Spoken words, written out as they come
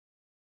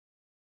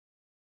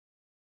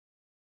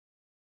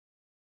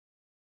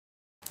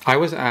I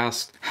was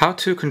asked how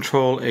to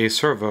control a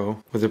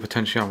servo with a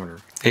potentiometer.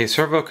 A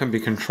servo can be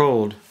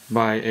controlled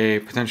by a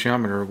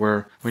potentiometer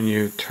where when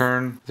you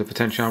turn the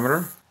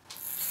potentiometer,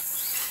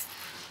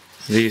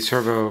 the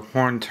servo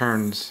horn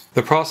turns.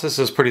 The process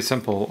is pretty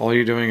simple. All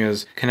you're doing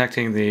is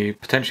connecting the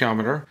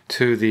potentiometer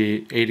to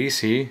the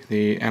ADC,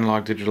 the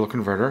analog digital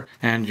converter,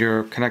 and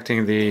you're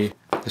connecting the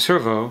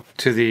servo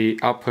to the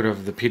output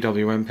of the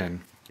PWM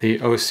pin, the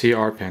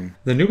OCR pin.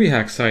 The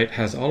NewbieHack site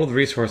has all of the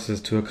resources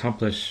to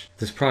accomplish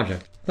this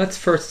project. Let's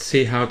first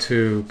see how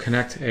to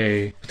connect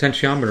a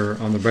potentiometer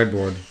on the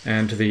breadboard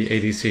and to the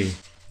ADC.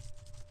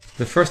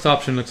 The first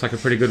option looks like a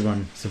pretty good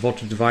one. It's a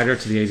voltage divider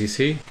to the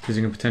ADC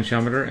using a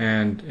potentiometer,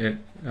 and it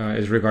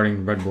is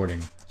regarding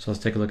breadboarding. So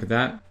let's take a look at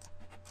that.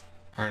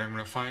 Alright, I'm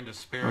going to find a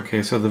spare.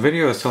 Okay, so the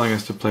video is telling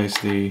us to place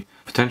the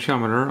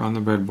potentiometer on the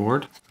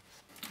breadboard,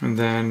 and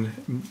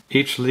then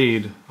each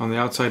lead on the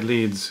outside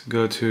leads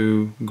go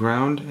to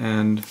ground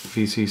and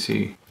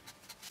VCC.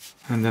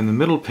 And then the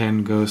middle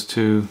pin goes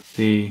to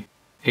the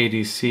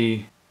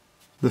ADC,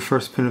 the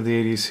first pin of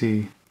the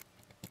ADC.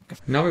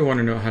 Now we want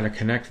to know how to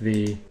connect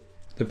the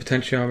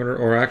potentiometer,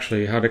 or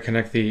actually how to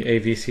connect the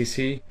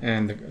AVCC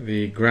and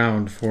the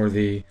ground for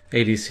the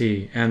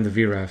ADC and the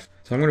VREF.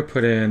 So I'm going to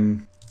put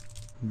in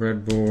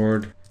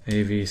breadboard,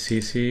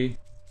 AVCC,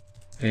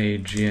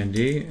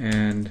 AGND,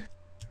 and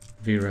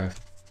VREF.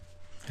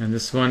 And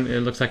this one,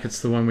 it looks like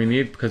it's the one we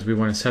need because we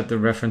want to set the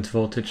reference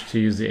voltage to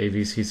use the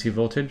AVCC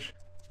voltage.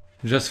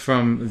 Just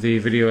from the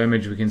video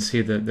image, we can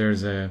see that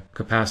there's a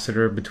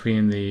capacitor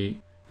between the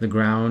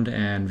ground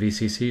and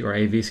VCC, or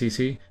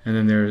AVCC, and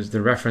then there's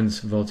the reference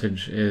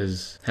voltage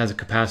has a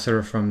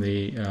capacitor from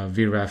the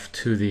VREF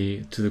to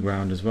the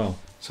ground as well.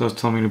 So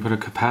it's telling me to put a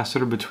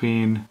capacitor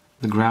between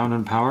the ground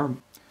and power.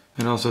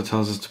 It also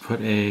tells us to put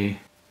a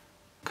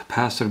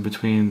capacitor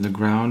between the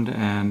ground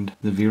and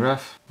the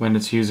VREF when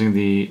it's using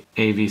the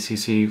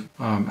AVCC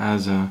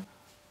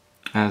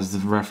as the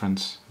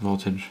reference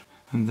voltage.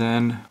 And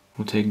then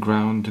we'll take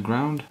ground to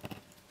ground,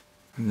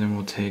 and then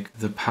we'll take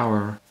the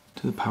power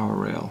to the power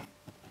rail.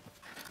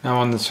 Now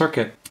on the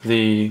circuit,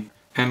 the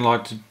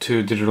analog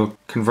to digital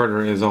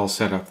converter is all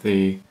set up.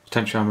 The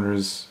potentiometer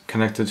is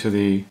connected to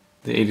the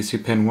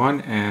ADC pin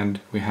 1,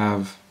 and we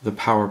have the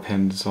power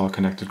pins all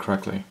connected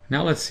correctly.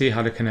 Now let's see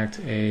how to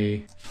connect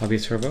a hobby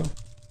servo.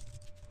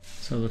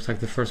 So it looks like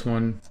the first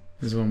one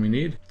is the one we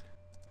need.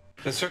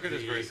 The circuit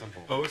is very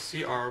simple.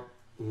 OCR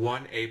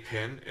 1A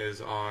pin is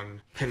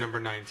on pin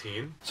number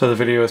 19. So the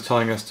video is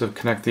telling us to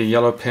connect the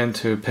yellow pin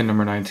to pin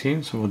number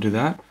 19, so we'll do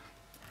that.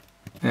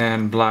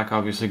 And black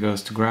obviously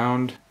goes to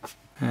ground,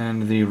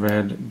 and the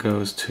red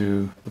goes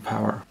to the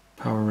power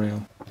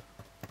rail.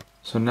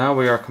 So now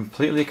we are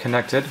completely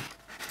connected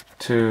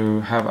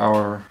to have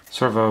our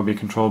servo be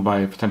controlled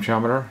by a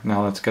potentiometer.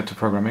 Now let's get to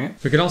programming it.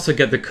 We can also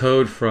get the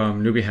code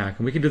from NewbieHack,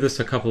 and we can do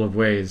this a couple of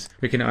ways.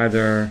 We can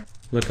either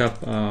look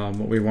up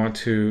what we want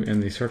to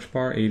in the search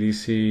bar,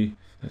 ADC,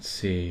 let's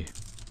see,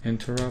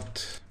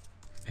 interrupt,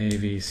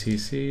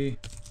 AVCC.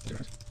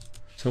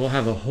 So we'll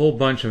have a whole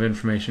bunch of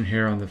information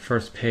here on the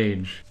first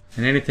page,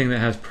 and anything that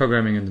has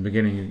programming in the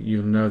beginning,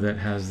 you'll know that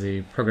has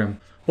the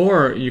program.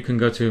 Or you can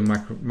go to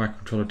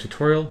Microcontroller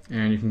tutorial,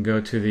 and you can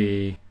go to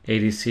the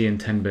ADC in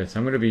 10 bits.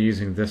 I'm going to be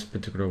using this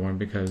particular one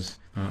because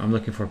I'm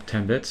looking for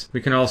 10 bits.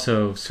 We can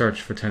also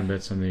search for 10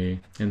 bits in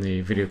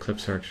the video clip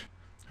search,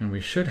 and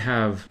we should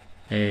have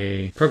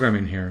a program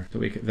in here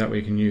that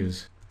we can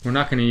use. We're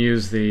not going to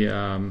use the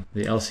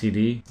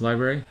LCD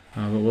library,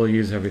 but we'll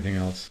use everything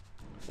else.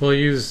 We'll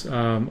use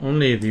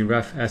only the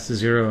ref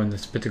S0 in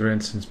this particular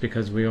instance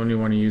because we only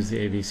want to use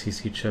the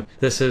AVCC chip.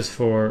 This is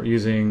for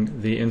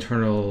using the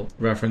internal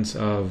reference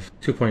of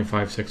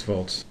 2.56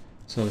 volts.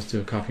 So let's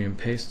do a copy and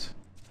paste.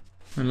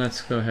 And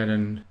let's go ahead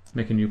and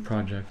make a new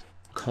project.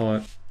 Call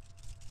it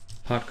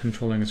Hot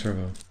Controlling a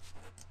Servo.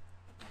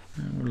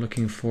 And we're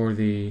looking for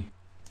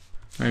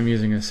I'm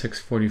using a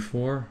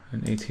 644,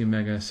 an 18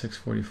 mega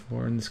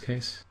 644 in this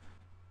case.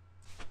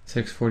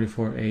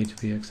 644A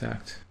to be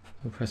exact.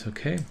 We'll press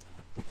OK.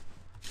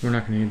 We're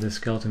not going to need the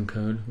skeleton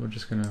code. We're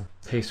just going to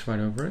paste right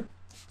over it.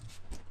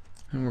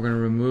 And we're going to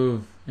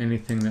remove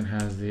anything that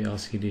has the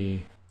LCD.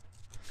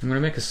 I'm going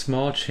to make a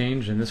small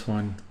change in this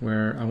one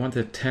where I want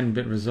the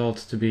 10-bit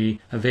results to be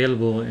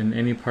available in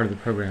any part of the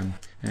program.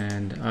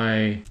 And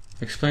I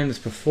explained this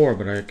before,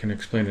 but I can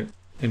explain it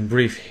in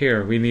brief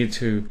here. We need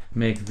to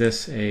make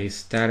this a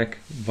static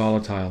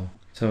volatile.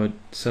 So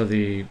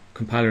the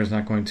compiler is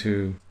not going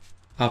to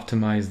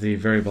optimize the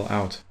variable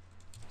out.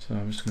 So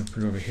I'm just going to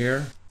put it over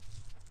here.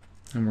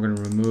 And we're going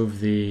to remove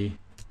the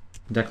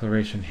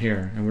declaration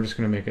here, and we're just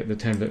going to make it the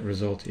 10-bit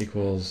result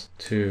equals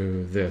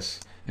to this.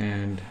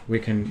 And we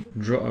can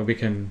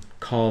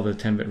call the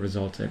 10-bit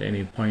result at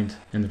any point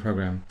in the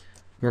program.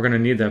 We're going to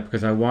need that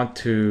because I want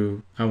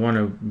to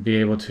be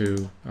able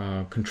to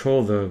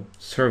control the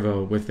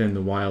servo within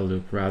the while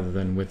loop rather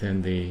than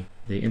within the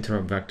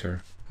interrupt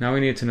vector. Now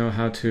we need to know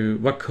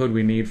what code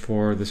we need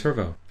for the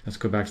servo. Let's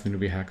go back to the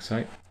NewbieHack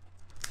site.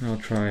 I'll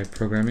try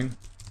programming.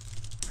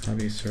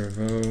 Hobby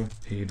servo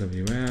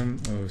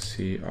PWM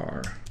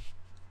OCR.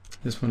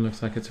 This one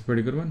looks like it's a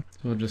pretty good one.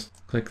 So we'll just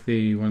click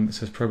the one that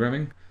says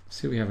programming.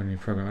 See if we have any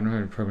program. I don't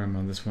have a program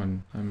on this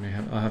one.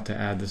 I'll have to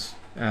add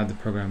the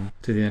program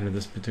to the end of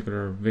this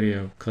particular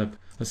video clip.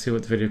 Let's see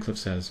what the video clip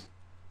says.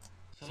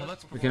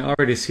 We can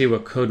already see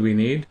what code we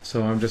need,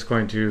 so I'm just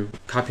going to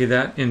copy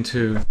that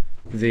into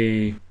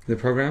the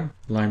program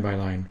line by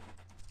line.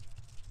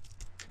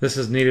 This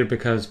is needed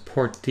because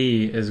port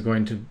D is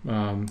going to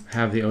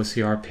have the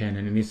OCR pin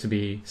and it needs to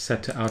be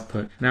set to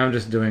output. Now I'm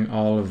just doing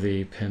all of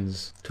the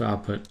pins to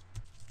output.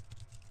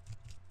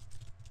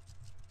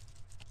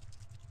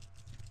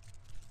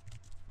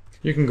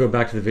 You can go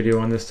back to the video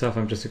on this stuff.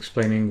 I'm just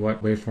explaining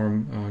what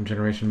waveform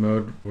generation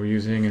mode we're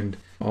using, and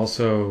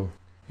also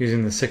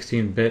using the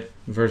 16-bit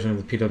version of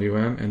the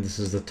PWM, and this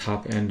is the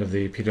top end of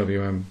the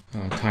PWM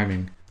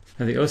timing.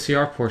 Now the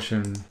OCR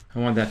portion, I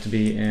want that to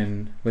be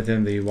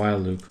within the while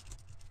loop.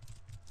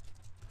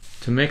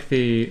 To make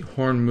the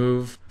horn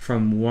move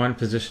from one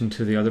position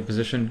to the other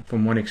position,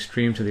 from one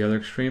extreme to the other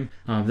extreme,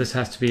 this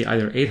has to be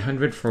either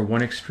 800 for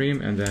one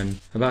extreme and then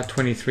about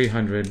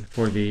 2300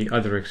 for the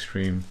other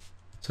extreme.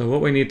 So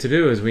what we need to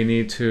do is we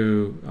need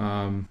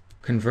to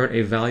convert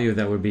a value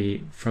that would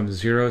be from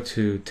 0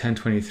 to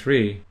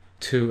 1023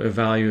 to a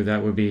value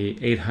that would be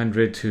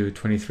 800 to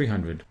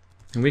 2300.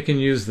 And we can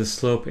use the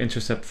slope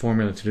intercept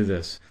formula to do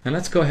this. And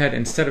let's go ahead,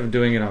 instead of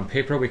doing it on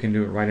paper, we can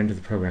do it right into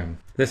the program.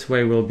 This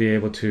way we'll be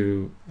able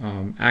to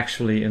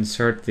actually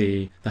insert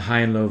the high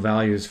and low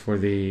values for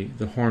the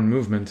horn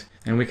movement,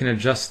 and we can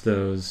adjust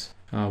those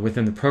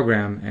within the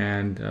program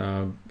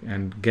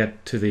and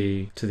get to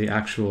the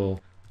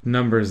actual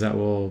numbers that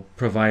will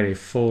provide a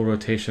full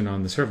rotation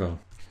on the servo.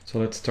 So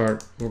let's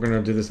start. We're going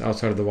to do this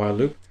outside of the while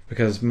loop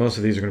because most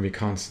of these are going to be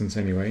constants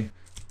anyway.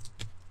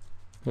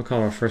 We'll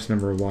call our first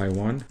number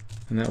y1,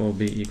 and that will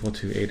be equal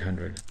to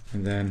 800.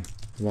 And then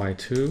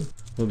y2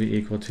 will be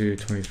equal to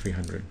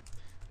 2300.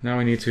 Now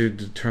we need to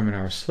determine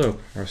our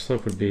slope. Our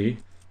slope would be,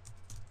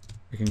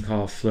 we can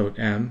call float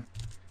m.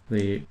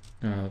 The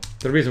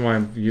reason why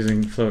I'm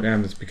using float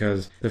m is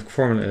because the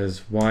formula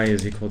is y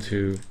is equal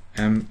to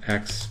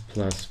mx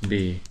plus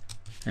b,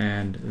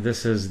 and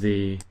this is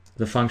the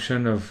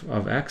function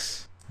of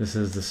x, this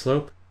is the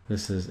slope,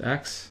 this is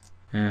x,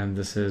 and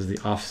this is the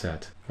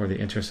offset or the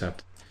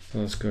intercept. So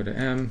let's go to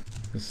m.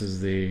 This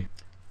is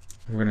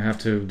we're going to have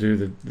to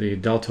do the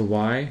delta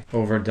y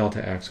over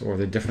delta x, or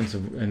the difference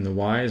in the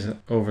y's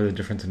over the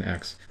difference in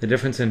x. The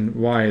difference in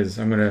y is,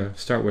 I'm going to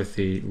start with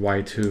the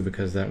y2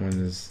 because that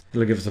one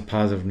it'll give us a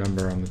positive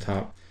number on the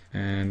top.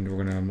 And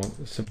we're going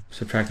to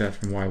subtract that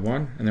from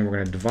y1, and then we're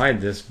going to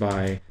divide this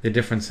by the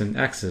difference in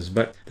x's.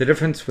 But the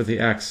difference with the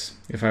x,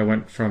 if I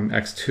went from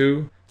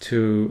x2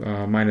 to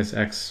minus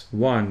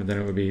x1, then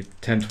it would be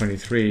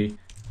 1023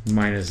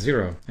 minus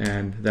 0,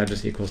 and that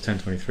just equals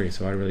 1023,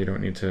 so I really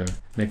don't need to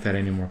make that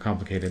any more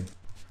complicated.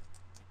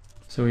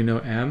 So we know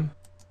m,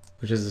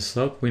 which is the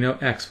slope. We know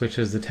x, which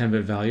is the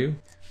 10-bit value.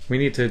 We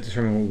need to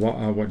determine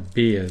what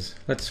b is.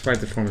 Let's write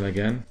the formula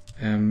again.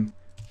 M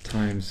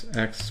times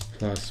x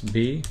plus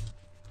b.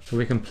 So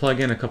we can plug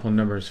in a couple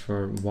numbers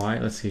for y.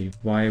 Let's see,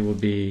 y will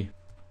be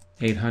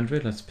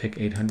 800. Let's pick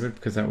 800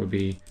 because that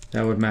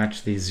would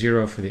match the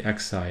 0 for the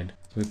x side.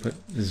 So we put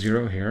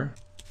 0 here.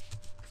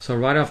 So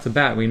right off the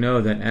bat we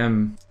know that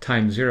m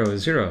times 0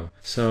 is 0.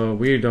 So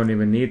we don't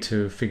even need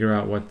to figure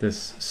out what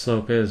this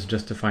slope is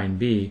just to find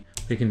b.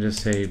 We can just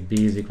say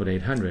b is equal to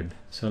 800.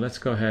 So let's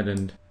go ahead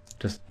and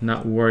just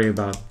not worry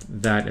about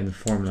that in the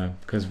formula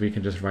because we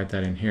can just write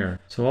that in here.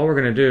 So all we're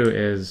going to do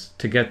is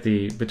to get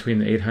between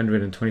the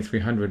 800 and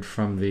 2300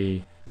 from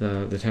the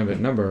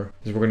 10-bit number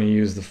is we're going to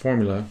use the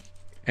formula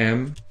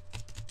m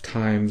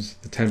times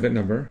the 10-bit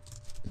number,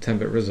 the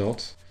 10-bit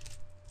results,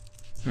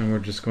 and we're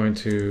just going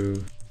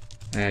to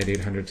add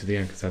 800 to the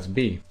end because that's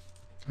b.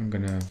 I'm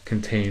going to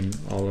contain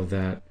all of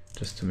that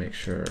just to make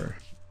sure.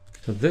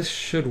 So this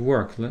should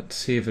work. Let's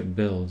see if it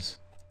builds.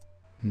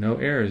 No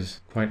errors.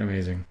 Quite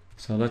amazing.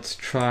 So let's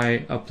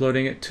try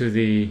uploading it to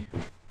the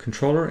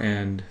controller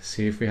and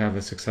see if we have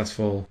a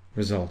successful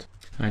result.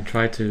 I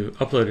tried to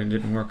upload it and it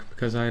didn't work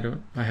because I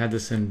had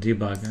this in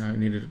debug and I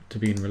needed it to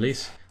be in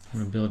release. I'm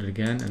going to build it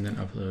again and then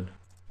upload.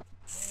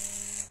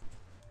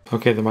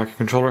 Okay, the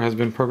microcontroller has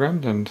been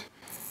programmed and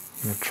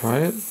I'm going to try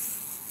it.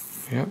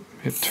 Yep,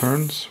 it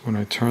turns when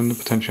I turn the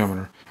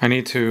potentiometer. I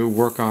need to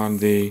work on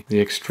the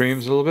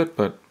extremes a little bit,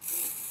 but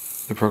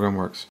the program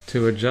works.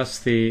 To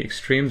adjust the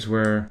extremes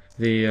where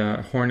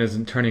the horn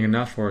isn't turning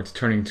enough or it's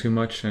turning too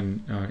much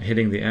and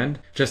hitting the end,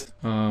 just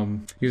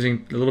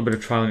using a little bit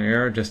of trial and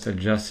error, just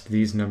adjust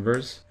these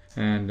numbers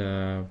and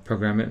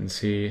program it and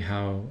see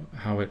how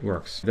it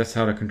works. That's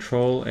how to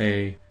control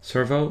a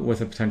servo with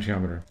a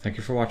potentiometer. Thank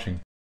you for watching.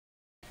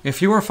 If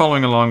you are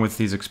following along with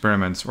these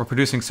experiments or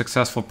producing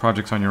successful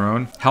projects on your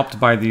own, helped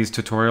by these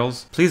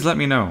tutorials, please let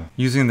me know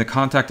using the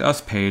Contact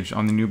Us page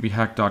on the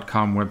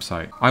newbiehack.com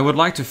website. I would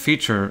like to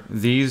feature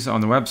these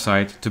on the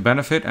website to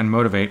benefit and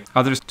motivate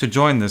others to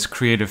join this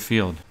creative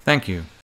field. Thank you.